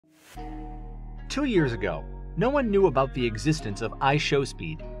2 years ago, no one knew about the existence of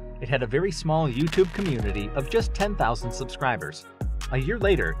IShowSpeed. It had a very small YouTube community of just 10,000 subscribers. A year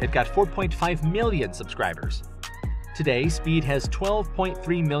later, it got 4.5 million subscribers. Today, Speed has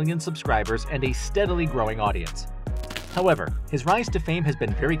 12.3 million subscribers and a steadily growing audience. However, his rise to fame has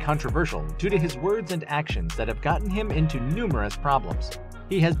been very controversial due to his words and actions that have gotten him into numerous problems.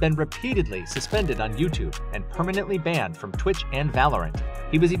 He has been repeatedly suspended on YouTube and permanently banned from Twitch and Valorant.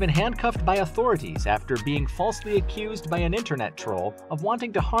 He was even handcuffed by authorities after being falsely accused by an internet troll of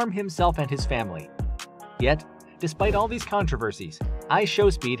wanting to harm himself and his family. Yet, despite all these controversies,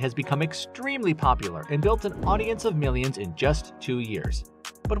 IShowSpeed has become extremely popular and built an audience of millions in just 2 years.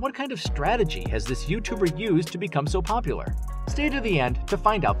 But what kind of strategy has this YouTuber used to become so popular? Stay to the end to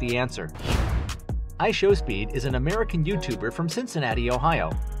find out the answer. IShowSpeed is an American YouTuber from Cincinnati,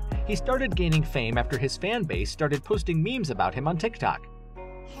 Ohio. He started gaining fame after his fan base started posting memes about him on TikTok.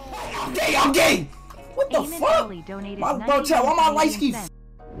 I'm gay! What the fuck? Bro, chat, why my lights keep...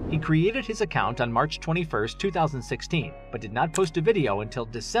 He created his account on March 21, 2016, but did not post a video until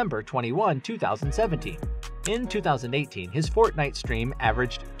December 21, 2017. In 2018, his Fortnite stream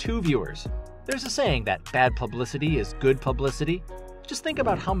averaged 2 viewers. There's a saying that bad publicity is good publicity. Just think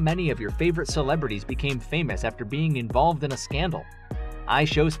about how many of your favorite celebrities became famous after being involved in a scandal.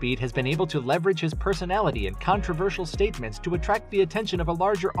 IShowSpeed has been able to leverage his personality and controversial statements to attract the attention of a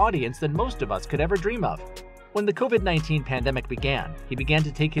larger audience than most of us could ever dream of. When the COVID-19 pandemic began, he began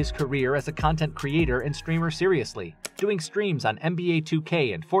to take his career as a content creator and streamer seriously, doing streams on NBA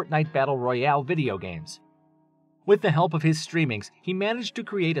 2K and Fortnite Battle Royale video games. With the help of his streamings, he managed to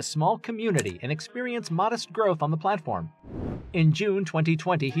create a small community and experience modest growth on the platform. In June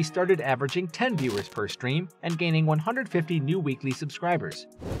 2020, he started averaging 10 viewers per stream and gaining 150 new weekly subscribers.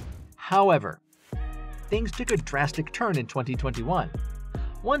 However, things took a drastic turn in 2021.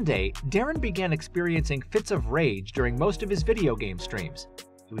 One day, Darren began experiencing fits of rage during most of his video game streams.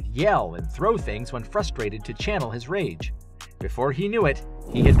 He would yell and throw things when frustrated to channel his rage. Before he knew it,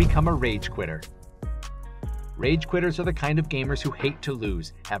 he had become a rage quitter. Rage quitters are the kind of gamers who hate to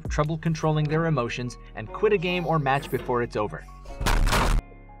lose, have trouble controlling their emotions, and quit a game or match before it's over.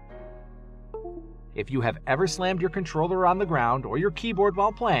 If you have ever slammed your controller on the ground or your keyboard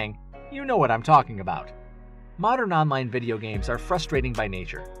while playing, you know what I'm talking about. Modern online video games are frustrating by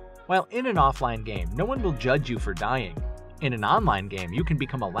nature. While in an offline game, no one will judge you for dying. In an online game, you can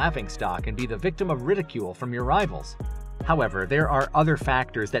become a laughingstock and be the victim of ridicule from your rivals. However, there are other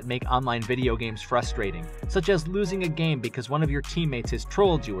factors that make online video games frustrating, such as losing a game because one of your teammates has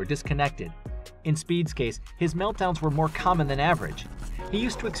trolled you or disconnected. In Speed's case, his meltdowns were more common than average. He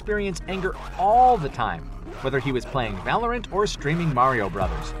used to experience anger all the time, whether he was playing Valorant or streaming Mario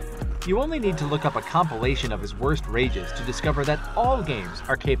Brothers. You only need to look up a compilation of his worst rages to discover that all games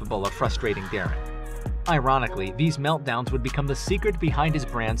are capable of frustrating Darren. Ironically, these meltdowns would become the secret behind his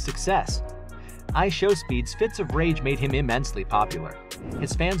brand's success. IShowSpeed's fits of rage made him immensely popular.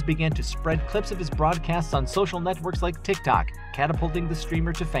 His fans began to spread clips of his broadcasts on social networks like TikTok, catapulting the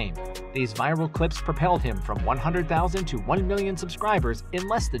streamer to fame. These viral clips propelled him from 100,000 to 1 million subscribers in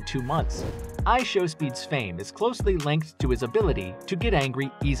less than 2 months. IShowSpeed's fame is closely linked to his ability to get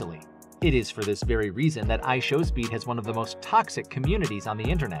angry easily. It is for this very reason that IShowSpeed has one of the most toxic communities on the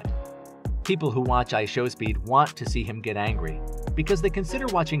internet. People who watch IShowSpeed want to see him get angry, because they consider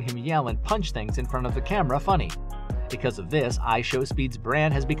watching him yell and punch things in front of the camera funny. Because of this, IShowSpeed's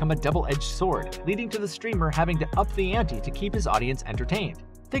brand has become a double-edged sword, leading to the streamer having to up the ante to keep his audience entertained.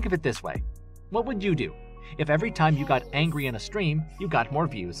 Think of it this way. What would you do if every time you got angry in a stream, you got more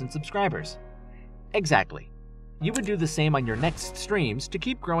views and subscribers? Exactly. You would do the same on your next streams to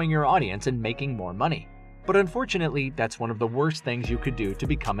keep growing your audience and making more money. But unfortunately, that's one of the worst things you could do to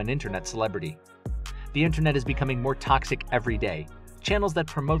become an internet celebrity. The internet is becoming more toxic every day. Channels that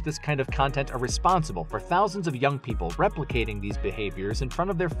promote this kind of content are responsible for thousands of young people replicating these behaviors in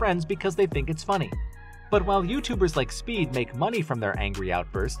front of their friends because they think it's funny. But while YouTubers like Speed make money from their angry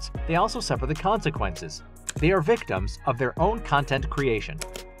outbursts, they also suffer the consequences. They are victims of their own content creation.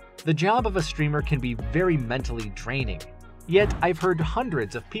 The job of a streamer can be very mentally draining. Yet, I've heard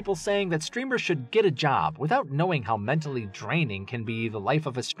hundreds of people saying that streamers should get a job without knowing how mentally draining can be the life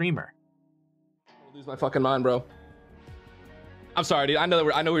of a streamer. I'll lose my fucking mind, bro. I'm sorry, dude. I know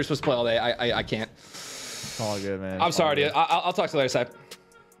we were supposed to play all day. I can't. It's all good, man. I'm sorry, dude. I'll talk to you later, Side.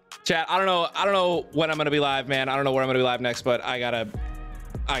 Chat, I don't know when I'm gonna be live, man. I don't know where I'm gonna be live next, but I gotta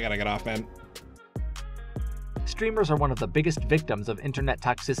get off, man. Streamers are one of the biggest victims of internet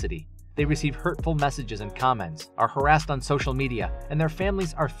toxicity. They receive hurtful messages and comments, are harassed on social media, and their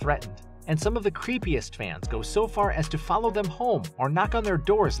families are threatened. And some of the creepiest fans go so far as to follow them home or knock on their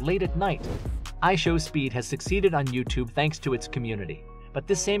doors late at night. IShowSpeed has succeeded on YouTube thanks to its community, but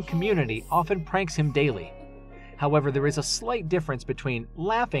this same community often pranks him daily. However, there is a slight difference between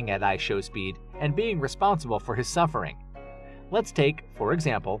laughing at IShowSpeed and being responsible for his suffering. Let's take, for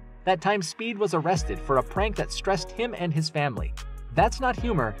example, that time Speed was arrested for a prank that stressed him and his family. That's not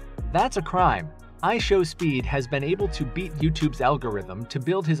humor, that's a crime. IShowSpeed has been able to beat YouTube's algorithm to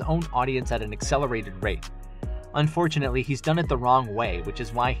build his own audience at an accelerated rate. Unfortunately, he's done it the wrong way, which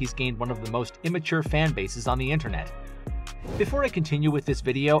is why he's gained one of the most immature fan bases on the internet. Before I continue with this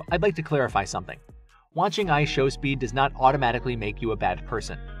video, I'd like to clarify something. Watching IShowSpeed does not automatically make you a bad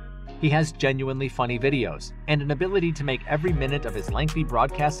person. He has genuinely funny videos, and an ability to make every minute of his lengthy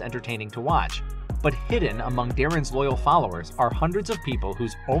broadcasts entertaining to watch. But hidden among Darren's loyal followers are hundreds of people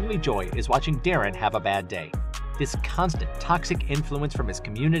whose only joy is watching Darren have a bad day. This constant toxic influence from his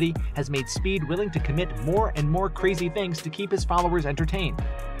community has made Speed willing to commit more and more crazy things to keep his followers entertained.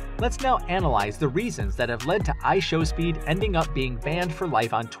 Let's now analyze the reasons that have led to IShowSpeed ending up being banned for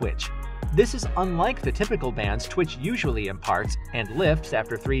life on Twitch. This is unlike the typical bans Twitch usually imparts and lifts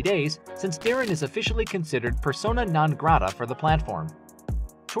after 3 days, since Darren is officially considered persona non grata for the platform.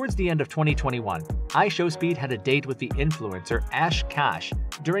 Towards the end of 2021, IShowSpeed had a date with the influencer Ash Kosh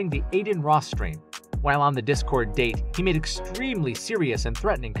during the Aiden Ross stream. While on the Discord date, he made extremely serious and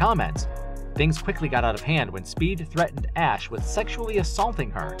threatening comments. Things quickly got out of hand when Speed threatened Ash with sexually assaulting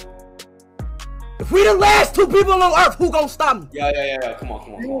her. If we the last 2 people on Earth, who gonna stop me? Yeah. Come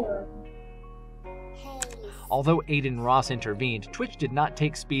on. Although Aiden Ross intervened, Twitch did not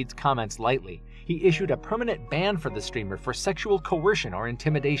take Speed's comments lightly. He issued a permanent ban for the streamer for sexual coercion or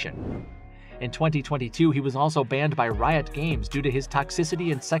intimidation. In 2022, he was also banned by Riot Games due to his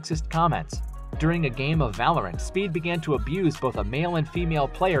toxicity and sexist comments. During a game of Valorant, Speed began to abuse both a male and female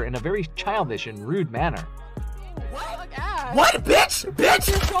player in a very childish and rude manner. What, bitch?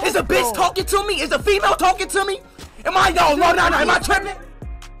 Bitch? Is a bitch talking to me? Is a female talking to me? Am I, no, am I tripping?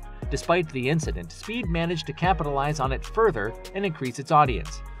 Despite the incident, Speed managed to capitalize on it further and increase its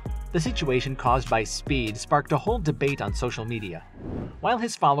audience. The situation caused by Speed sparked a whole debate on social media. While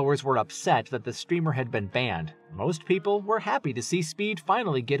his followers were upset that the streamer had been banned, most people were happy to see Speed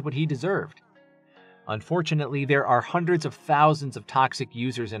finally get what he deserved. Unfortunately, there are hundreds of thousands of toxic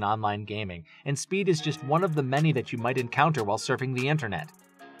users in online gaming, and Speed is just one of the many that you might encounter while surfing the internet.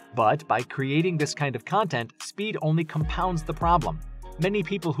 But by creating this kind of content, Speed only compounds the problem. Many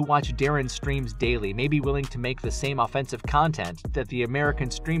people who watch Darren's streams daily may be willing to make the same offensive content that the American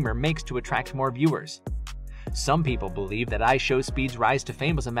streamer makes to attract more viewers. Some people believe that IShowSpeed's rise to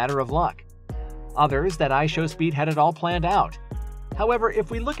fame was a matter of luck. Others that IShowSpeed had it all planned out. However, if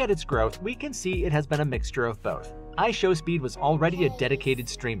we look at its growth, we can see it has been a mixture of both. IShowSpeed was already a dedicated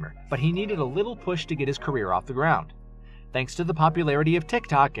streamer, but he needed a little push to get his career off the ground. Thanks to the popularity of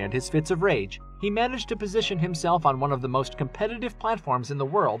TikTok and his fits of rage, he managed to position himself on one of the most competitive platforms in the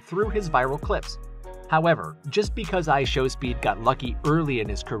world through his viral clips. However, just because IShowSpeed got lucky early in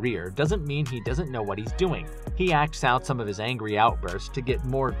his career doesn't mean he doesn't know what he's doing. He acts out some of his angry outbursts to get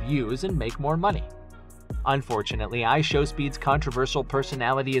more views and make more money. Unfortunately, IShowSpeed's controversial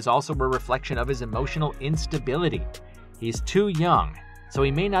personality is also a reflection of his emotional instability. He's too young, so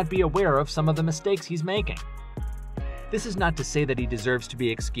he may not be aware of some of the mistakes he's making. This is not to say that he deserves to be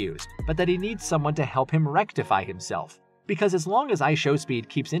excused, but that he needs someone to help him rectify himself. Because as long as IShowSpeed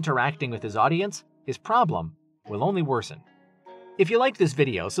keeps interacting with his audience, his problem will only worsen. If you liked this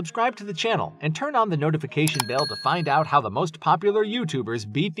video, subscribe to the channel and turn on the notification bell to find out how the most popular YouTubers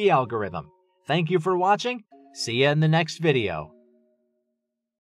beat the algorithm. Thank you for watching. See you in the next video.